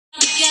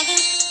Together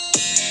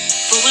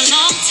for a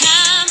long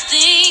time,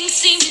 things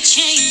seem to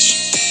change.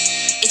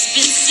 It's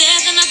been said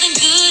that nothing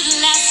good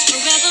lasts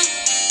forever,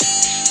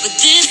 but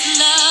this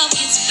love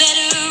gets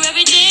better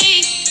every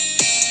day.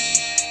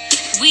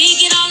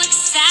 We get all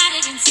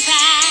excited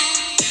inside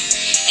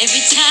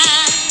every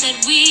time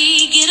that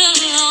we get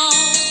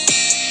alone.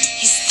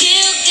 He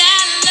still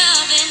got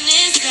love in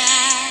his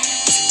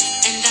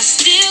eyes, and I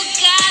still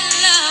got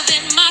love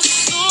in my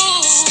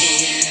soul.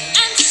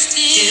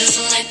 Still feels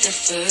like the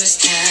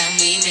first time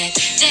we met,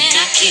 that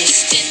I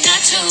kissed and I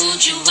told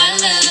you I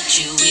loved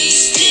you. We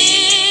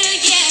still,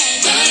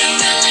 run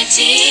around like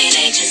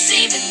teenagers,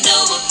 even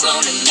though we're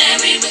grown and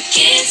married with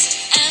kids.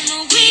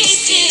 And we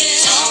still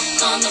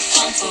talk on the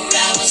phone for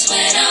hours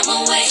when I'm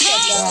away. Hey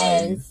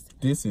guys,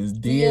 this is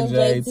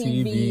DNJ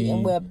TV,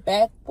 and we're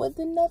back with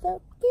another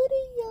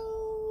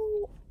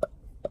video.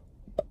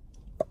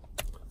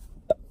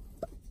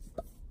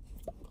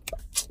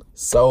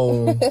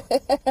 So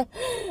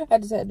I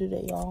just had to do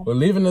that, y'all. we're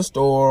leaving the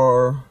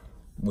store.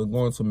 We're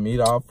going to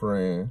meet our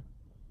friend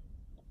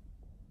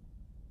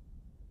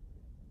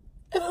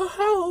at her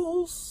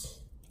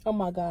house. Oh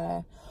my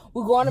God.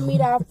 We're going to meet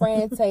our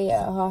friend Tay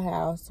at her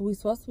house. We're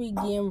supposed to be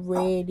getting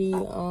ready,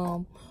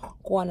 going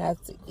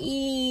out to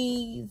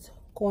eat,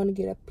 going to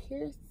get a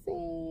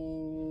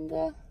piercing,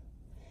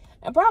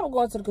 and probably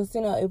going to the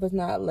casino if it's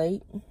not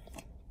late.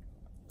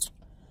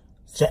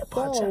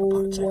 Jackpot.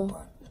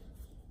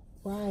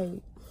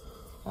 Right.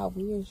 I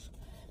wish.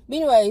 But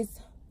anyways,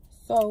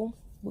 so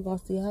we're going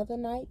to see how the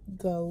night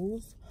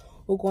goes.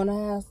 We're going to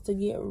have to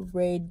get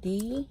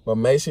ready. But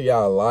make sure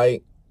y'all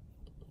like,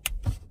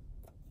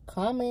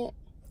 comment,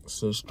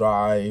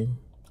 subscribe,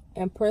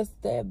 and press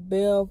that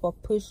bell for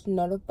push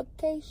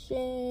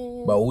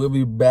notifications. but we'll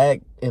be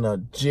back in a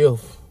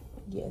jiff.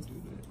 Yes.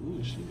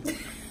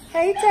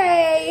 Hey,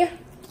 Tay.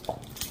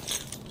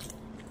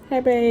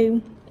 Hey,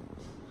 babe.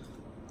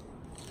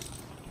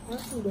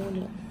 What's he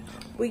doing?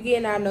 We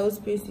getting our nose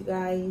pierced, you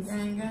guys.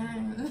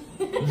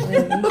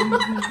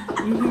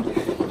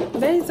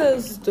 They so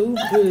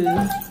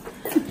stupid.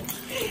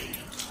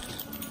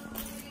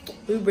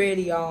 We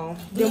ready, y'all.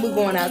 Then we're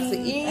going out to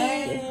eat.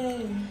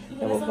 Then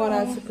we're going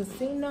out to the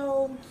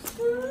casino.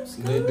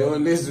 They're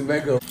doing this to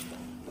make up.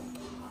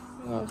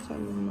 Oh,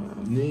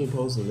 You ain't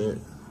posting that.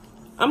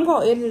 I'm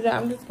going to edit it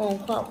out. I'm just going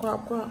to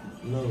crop.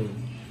 No,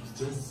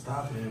 just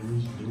stop it and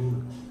we should do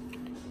it.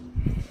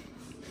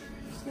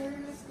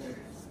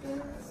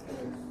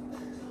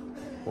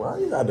 Why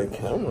you got the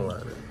camera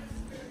right there?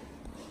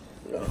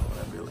 You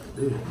gotta be like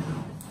this.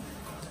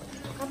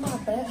 I'm my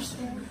best.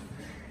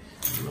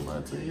 I'm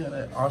about to tell you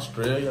that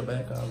Australia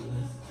back out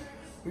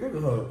there. Look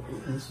at her.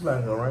 She's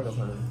like a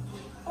orangutan.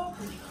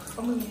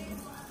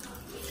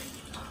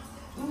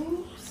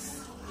 Oops.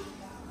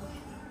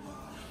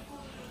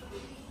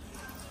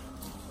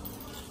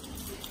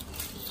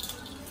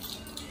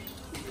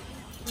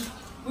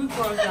 We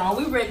crunk, y'all.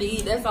 We ready to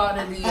eat. That's all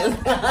that is.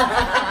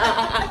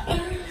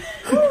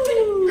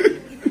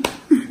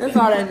 That's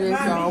all that is,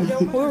 y'all.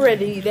 We're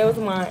ready to eat. That was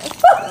mine.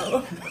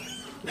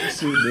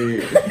 She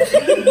did.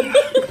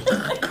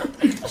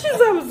 She's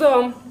having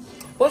some.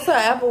 What's her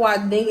Apple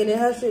Watch dinging and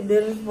her shit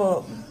dead as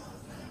fuck.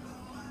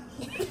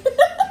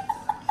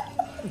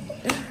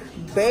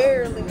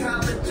 Barely.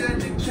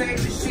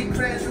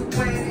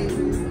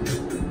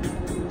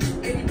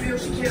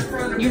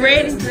 You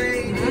ready?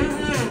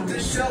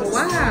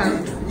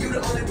 Wow.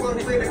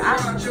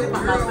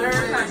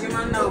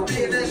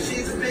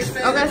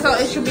 Okay, so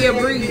it should be a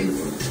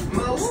breeze.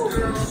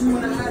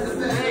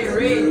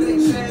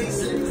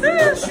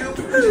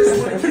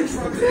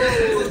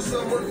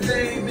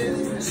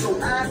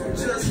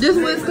 This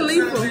was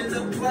Khalifa.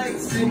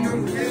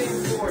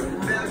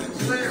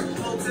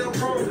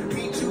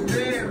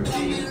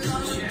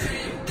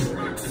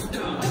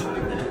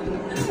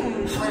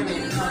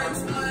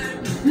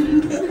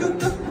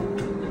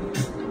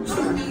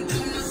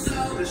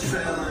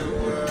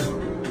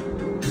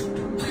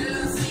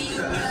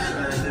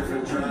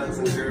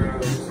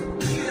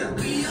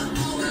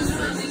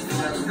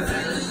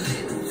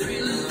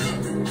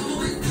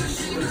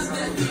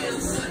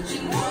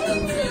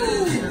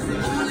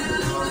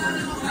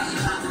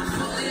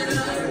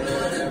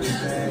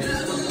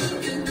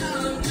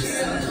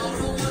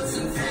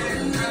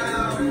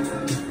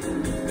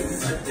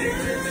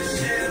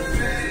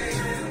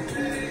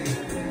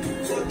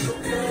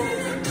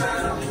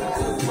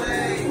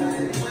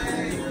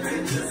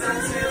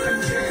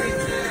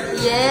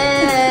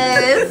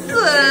 Yes,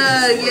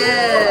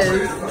 yes.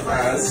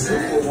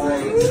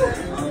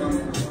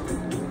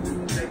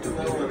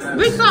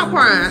 We stop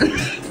crying.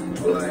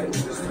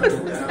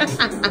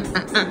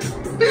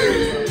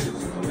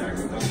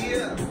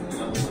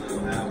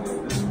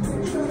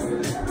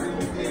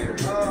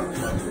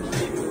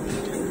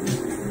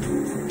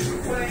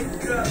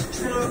 Wake up,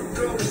 drunk,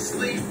 go to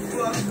sleep,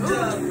 fucked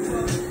up.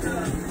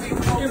 We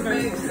both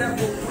made that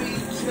what we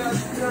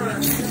just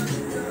done.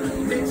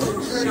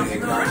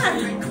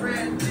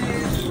 Regret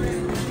this,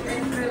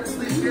 ain't been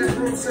asleep.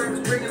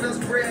 bringing us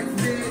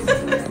breakfast.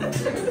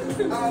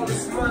 All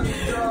this money,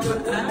 dog,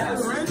 what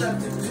else we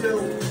left to do?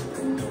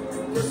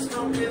 We're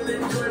smoking,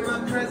 enjoy my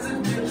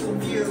presidential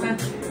view.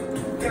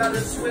 Got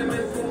a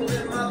swimming pool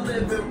in my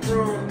living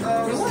room.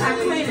 What I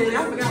cleaned it, I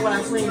forgot what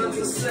I cleaned it.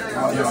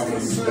 Oh, y'all gonna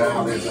be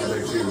down there till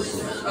they chill.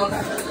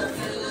 Okay.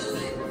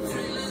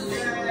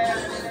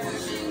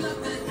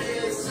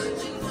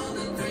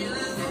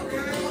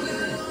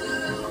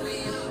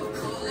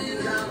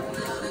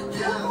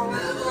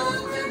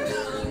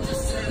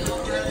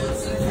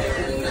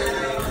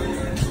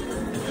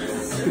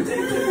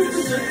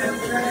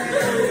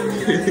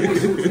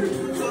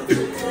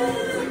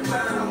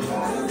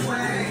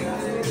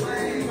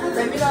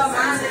 Let me know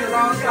mine in the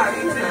wrong spot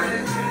each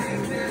time.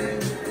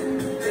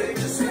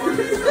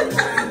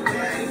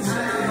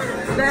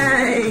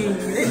 Dang,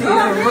 they need a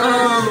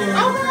wrong.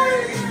 Okay.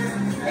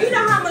 You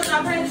know how much I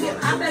paid him?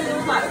 I bet it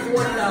was like $40.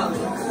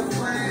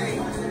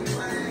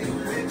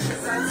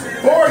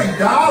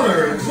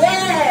 $40?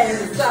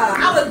 Yes, I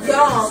was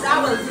young. I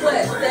was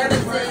what,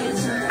 17?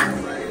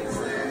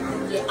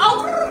 Yeah. Oh.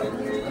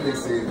 Let me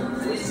see.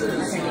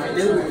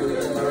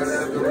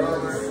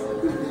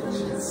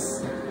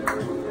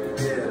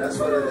 Yeah, that's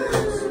what it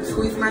is.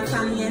 Squeeze my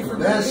tummy in for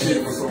That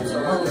shit was so good.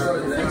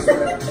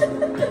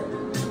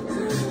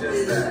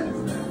 Just that.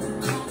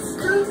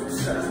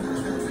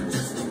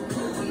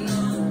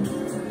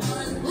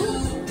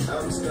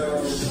 I'm still.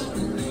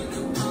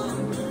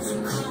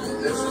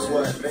 This is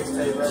what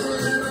mixtape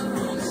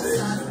number 6.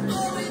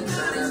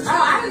 Oh, I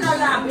didn't know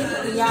y'all been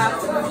to y'all.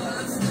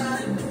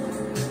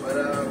 But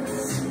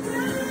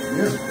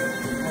Yeah.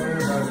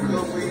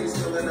 Lil Weed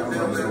still in the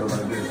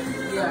building.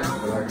 Yeah.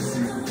 But I can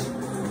see when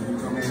you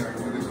come in, I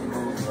can look at the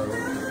road,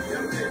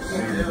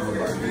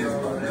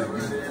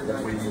 that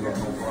way you ain't got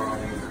no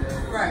problem.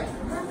 Right.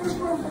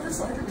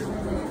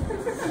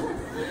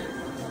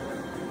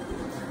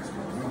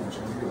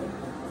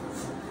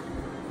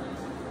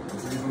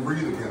 Even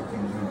breathing kept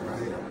coming in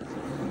right here.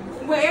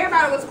 When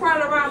everybody was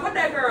crawling around, what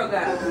that girl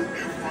got?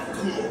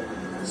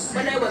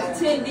 When they was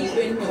 10 deep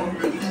in him.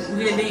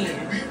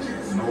 Then.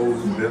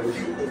 Nose and belly.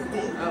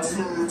 I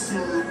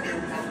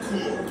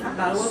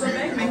thought it was a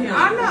baby him. I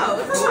know.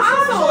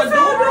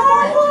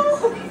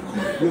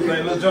 You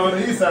think Lil John the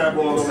East Side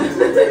boy over there?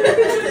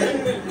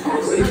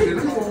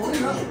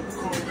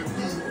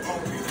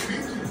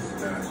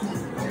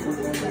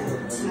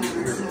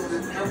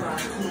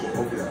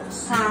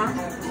 Huh?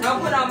 Don't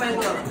put on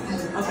makeup.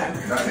 Okay.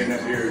 Not in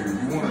that area. You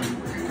want to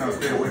kind of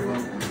stay away from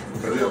them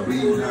because they'll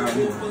bleed down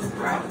here.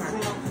 Right.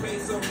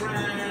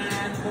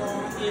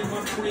 In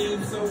my cream,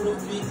 so the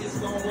beat is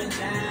going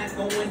down,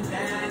 going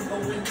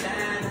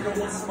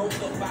smoke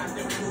about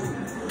the food.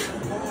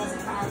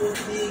 Horsepower,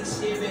 big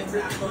shit, and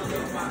black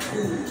under my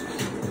food.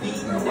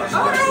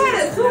 Oh, they had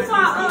it too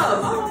far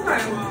up. Oh,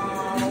 okay.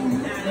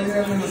 They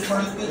have in the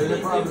front. They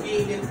probably.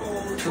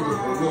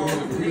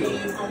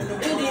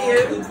 It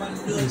is.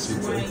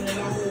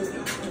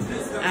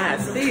 I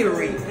still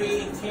read.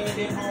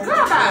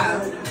 Come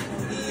on.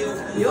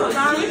 You're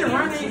not even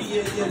running.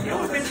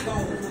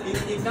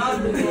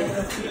 Don't do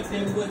that.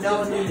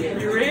 Don't do that.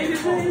 You ready to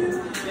play?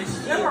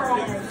 You're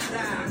wrong.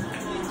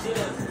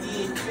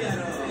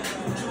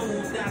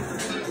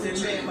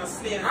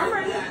 I'm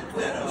ready.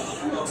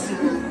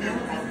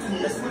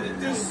 That's what it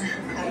do.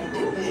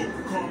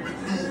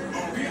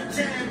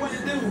 What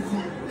it do?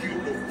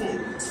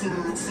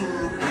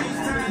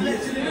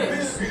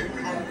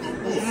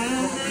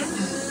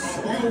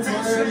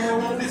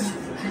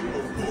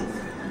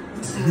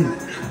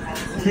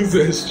 He's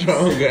a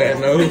strong guy,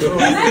 no.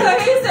 Nigga,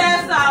 he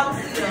said so.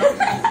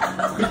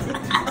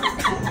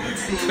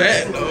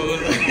 Fat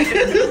nose.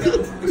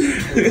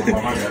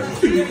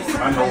 I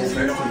know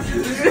that.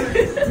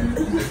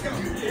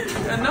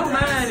 I know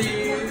mine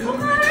is.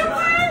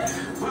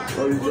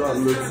 Oh, you dropped a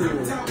little too.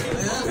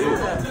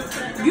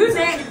 You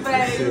next,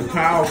 baby. Shit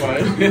power,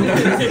 man.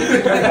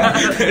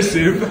 That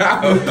shit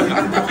power.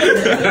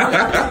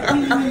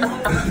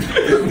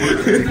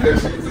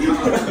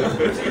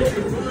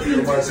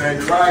 Somebody saying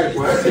you're right,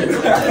 boy.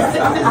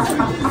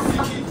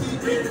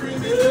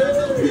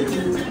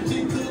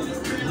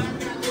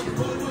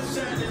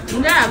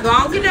 Now, go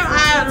on, get them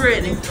eyes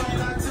ready.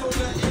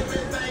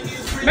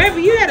 Baby,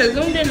 you had to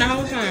zoom in the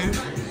whole time.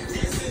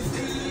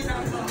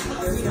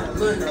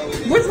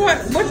 Which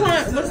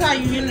side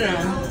you getting it on?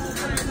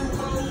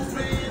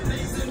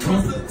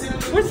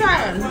 Which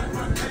side?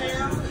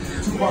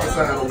 Two-part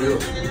side over here.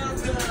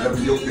 That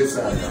was your this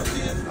side now.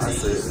 I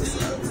said this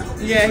side.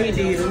 Yeah, he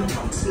did.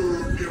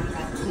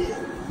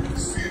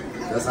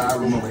 That's how I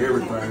remember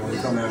everything when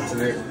it come down to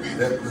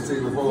that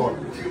particular part.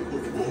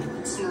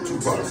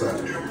 Two-part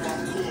side.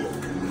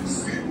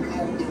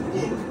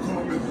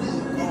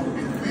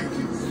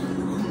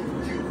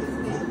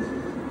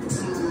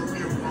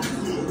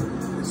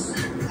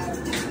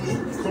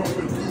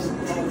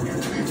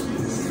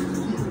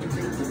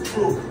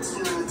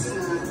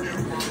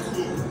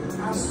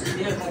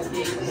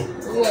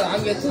 What, on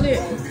your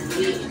clip?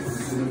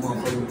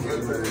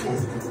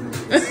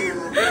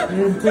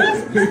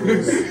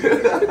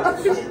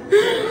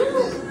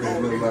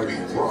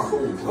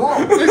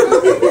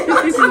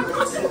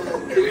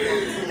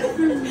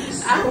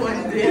 I want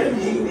to be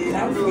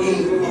I'm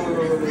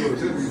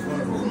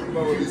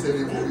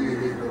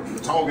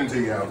talking to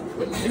y'all.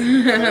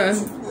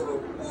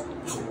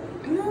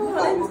 No,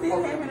 I'm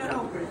still having it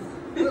open.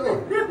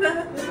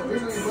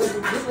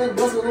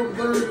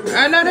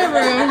 I know that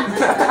room.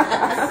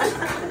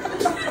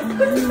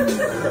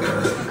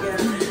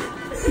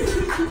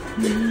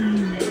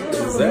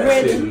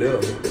 That shit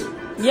little.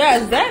 Yeah,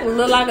 that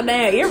look like a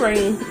damn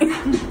earring.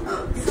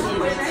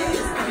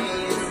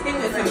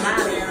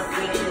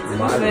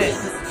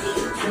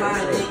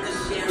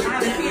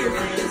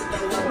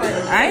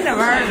 I ain't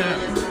never heard of it.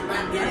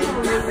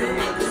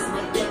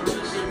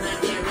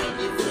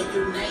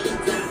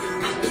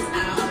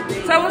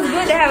 So it's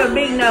good to have a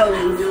big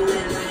nose.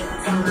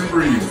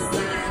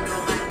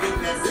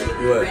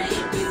 What?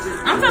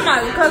 I'm talking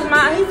about because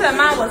he said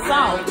mine was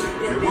soft. It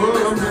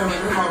was, I'm saying,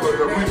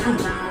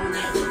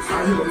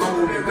 I hit a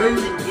low that day.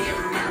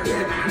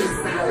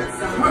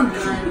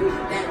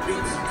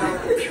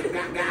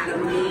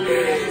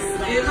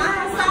 Is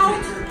mine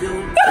soft?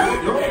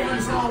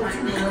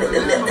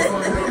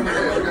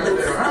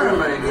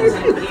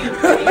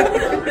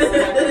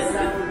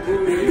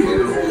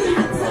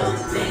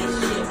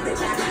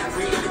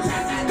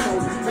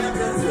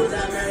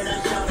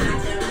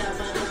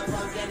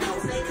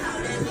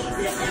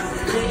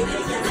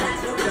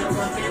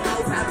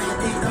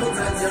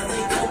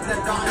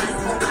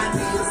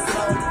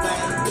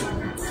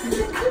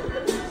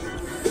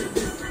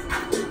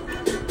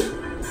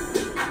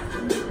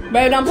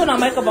 Baby, don't put no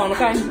makeup on,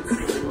 okay?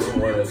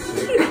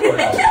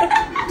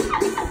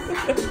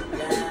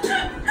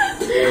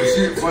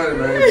 Shit funny,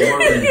 man.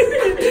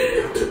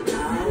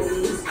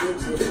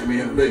 Me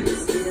and baby.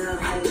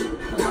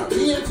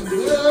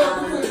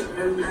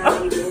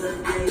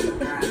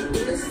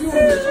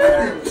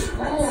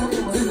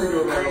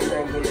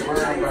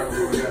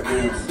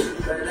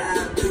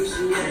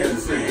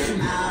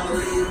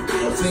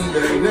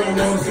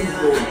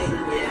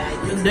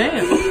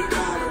 Damn.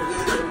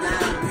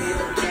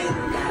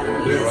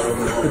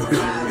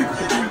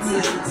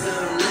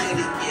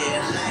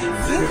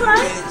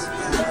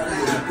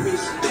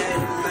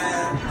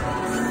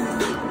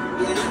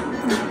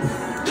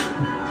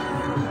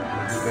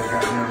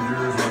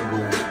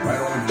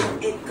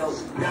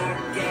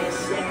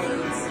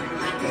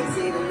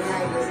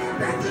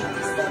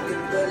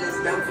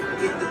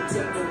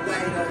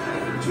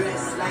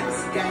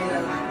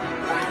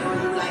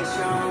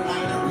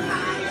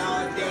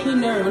 He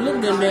never look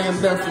at them damn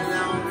vessels.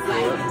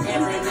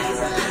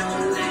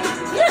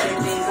 Yeah,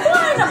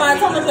 why ain't nobody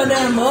talking about your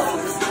damn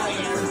muscles?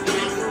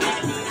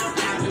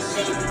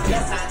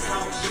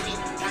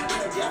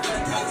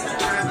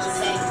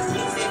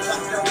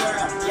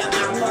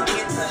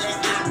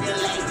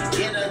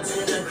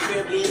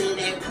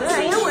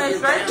 Yeah, he went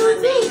straight to the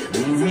teeth.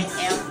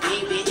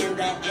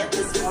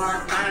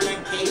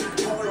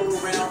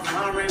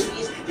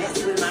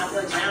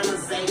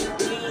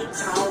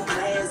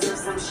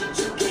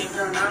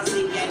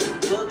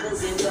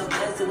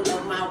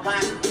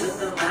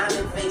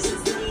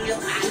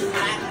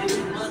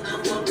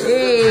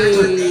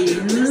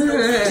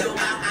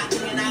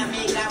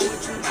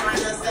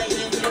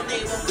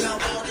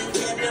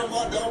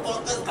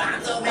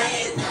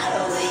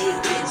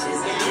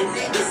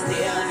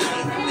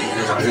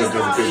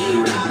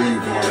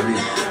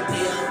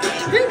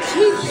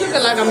 He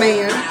looking like a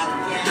man.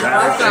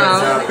 That's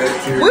all.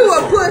 We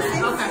were pussy.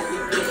 Okay.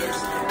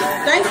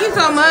 Thank you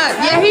so much.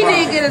 Yeah, he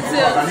did get a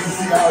tip.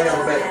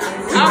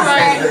 All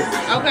right.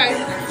 Okay.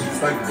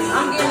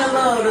 I'm getting a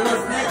little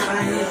snack by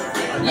here.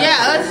 Yeah,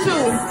 us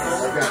too.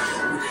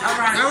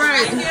 All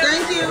right.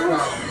 Thank you.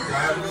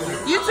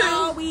 You too.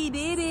 Oh, we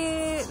did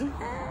it.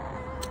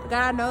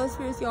 Got our nose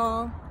pierced,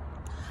 y'all.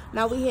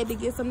 Now we had to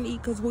get something to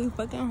eat because we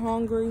fucking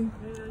hungry.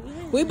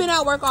 We've been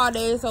at work all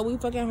day, so we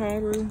fucking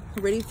hungry,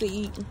 ready to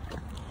eat.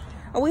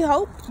 And we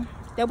hope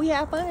that we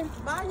have fun.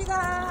 Bye, you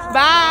guys.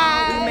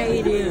 Bye. We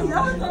made it.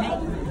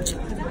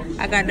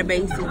 I got the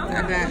basics.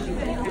 I got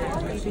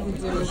chicken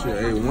That shit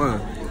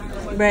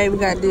A1. Babe, we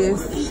got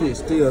this. Shit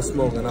still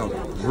smoking out.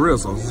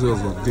 Rizzle,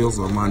 zizzle,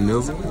 dizzle, my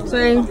nizzle.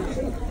 See?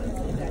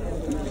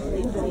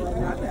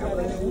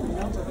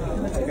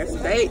 That's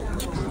steak.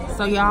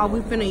 So y'all, we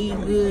finna eat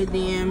good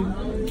then.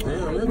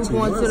 Damn, We're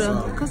going to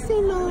the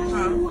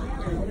casino.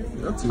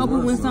 Hope we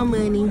win some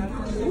money.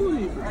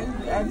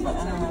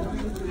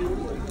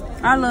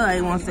 I love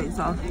A1 steak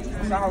sauce.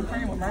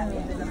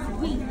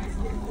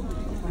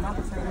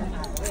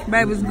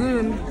 Babe, it's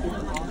good.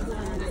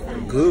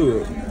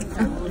 Good.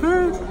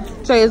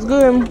 Say it's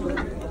good.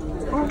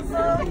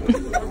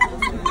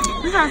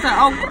 You trying to say,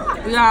 oh,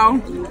 y'all.